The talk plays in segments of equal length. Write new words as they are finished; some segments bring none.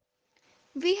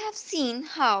We have seen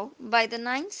how, by the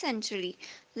ninth century,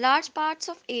 large parts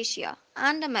of Asia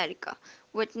and America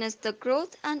witnessed the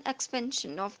growth and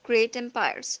expansion of great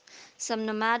empires, some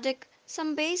nomadic,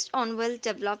 some based on well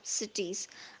developed cities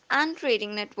and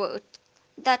trading networks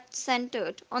that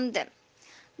centered on them.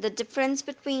 The difference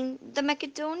between the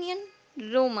Macedonian,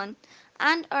 Roman,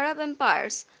 and Arab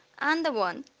empires and the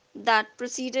one that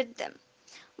preceded them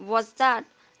was that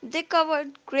they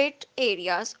covered great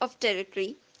areas of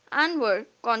territory and were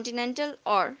continental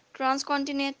or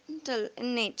transcontinental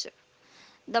in nature.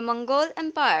 The Mongol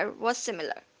Empire was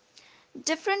similar.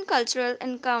 Different cultural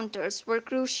encounters were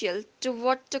crucial to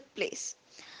what took place.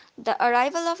 The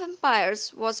arrival of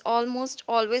empires was almost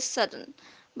always sudden,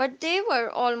 but they were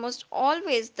almost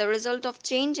always the result of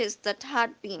changes that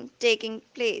had been taking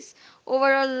place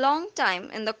over a long time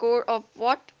in the core of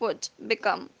what would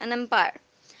become an empire.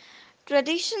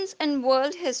 Traditions in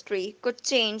world history could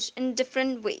change in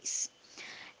different ways.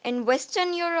 In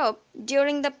Western Europe,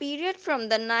 during the period from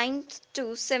the 9th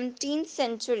to 17th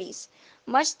centuries,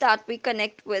 much that we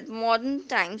connect with modern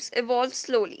times evolved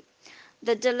slowly.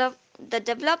 The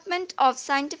development of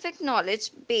scientific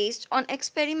knowledge based on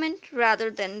experiment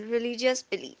rather than religious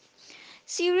belief.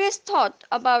 Serious thought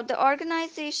about the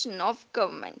organization of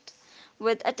government,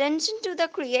 with attention to the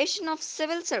creation of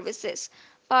civil services,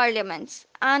 parliaments,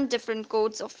 and different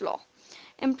codes of law.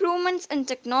 Improvements in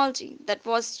technology that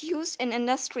was used in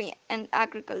industry and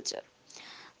agriculture.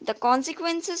 The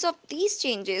consequences of these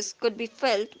changes could be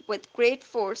felt with great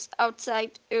force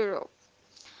outside Europe.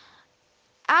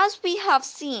 As we have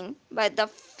seen by the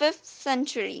 5th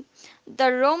century,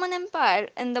 the Roman Empire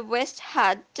in the West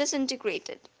had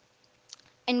disintegrated.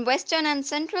 In Western and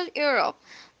Central Europe,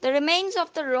 the remains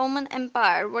of the Roman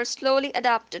Empire were slowly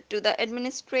adapted to the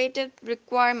administrative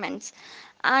requirements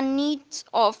and needs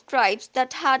of tribes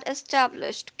that had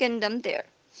established kingdom there.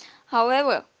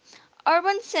 However,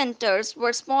 urban centers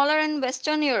were smaller in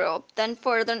Western Europe than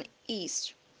further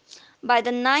east. By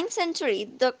the 9th century,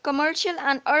 the commercial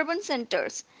and urban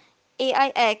centers,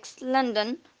 AIX,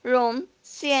 London, Rome,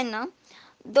 Siena,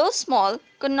 though small,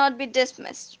 could not be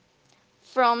dismissed.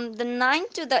 From the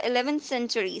 9th to the 11th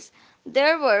centuries,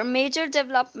 there were major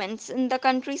developments in the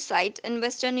countryside in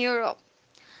Western Europe.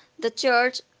 The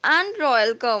church and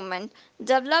royal government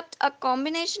developed a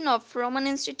combination of Roman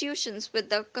institutions with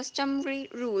the customary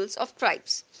rules of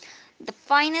tribes. The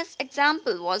finest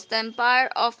example was the empire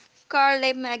of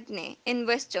Carlemagne in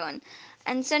Western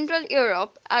and Central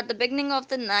Europe at the beginning of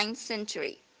the 9th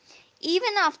century.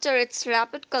 Even after its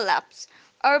rapid collapse,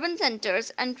 urban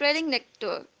centers and trading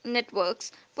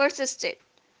networks persisted,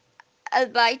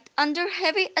 albeit under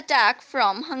heavy attack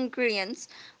from Hungarians,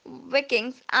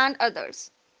 Vikings, and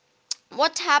others.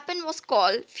 What happened was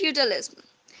called feudalism.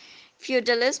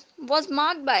 Feudalism was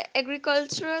marked by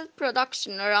agricultural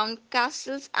production around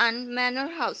castles and manor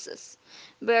houses,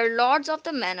 where lords of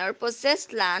the manor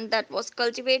possessed land that was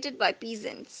cultivated by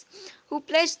peasants, who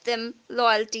pledged them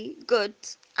loyalty,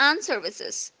 goods, and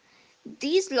services.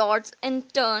 These lords in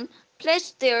turn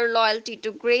pledged their loyalty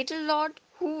to greater lords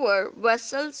who were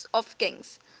vassals of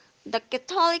kings. The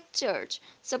Catholic Church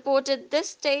supported this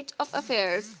state of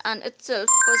affairs and itself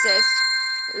possessed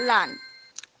land.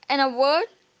 In a world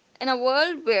in a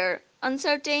world where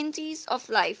uncertainties of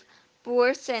life,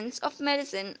 poor sense of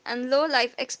medicine, and low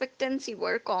life expectancy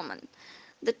were common,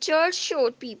 the church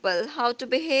showed people how to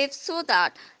behave so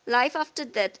that life after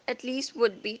death at least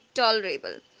would be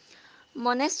tolerable.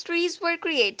 Monasteries were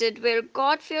created where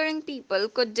God fearing people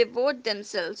could devote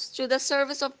themselves to the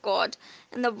service of God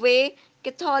in the way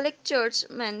Catholic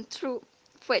churchmen through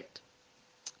fit.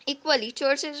 Equally,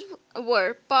 churches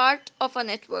were part of a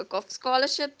network of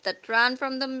scholarship that ran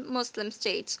from the Muslim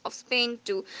states of Spain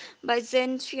to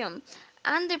Byzantium,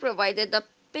 and they provided the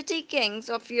petty kings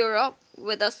of Europe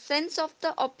with a sense of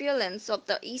the opulence of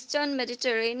the eastern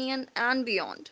Mediterranean and beyond.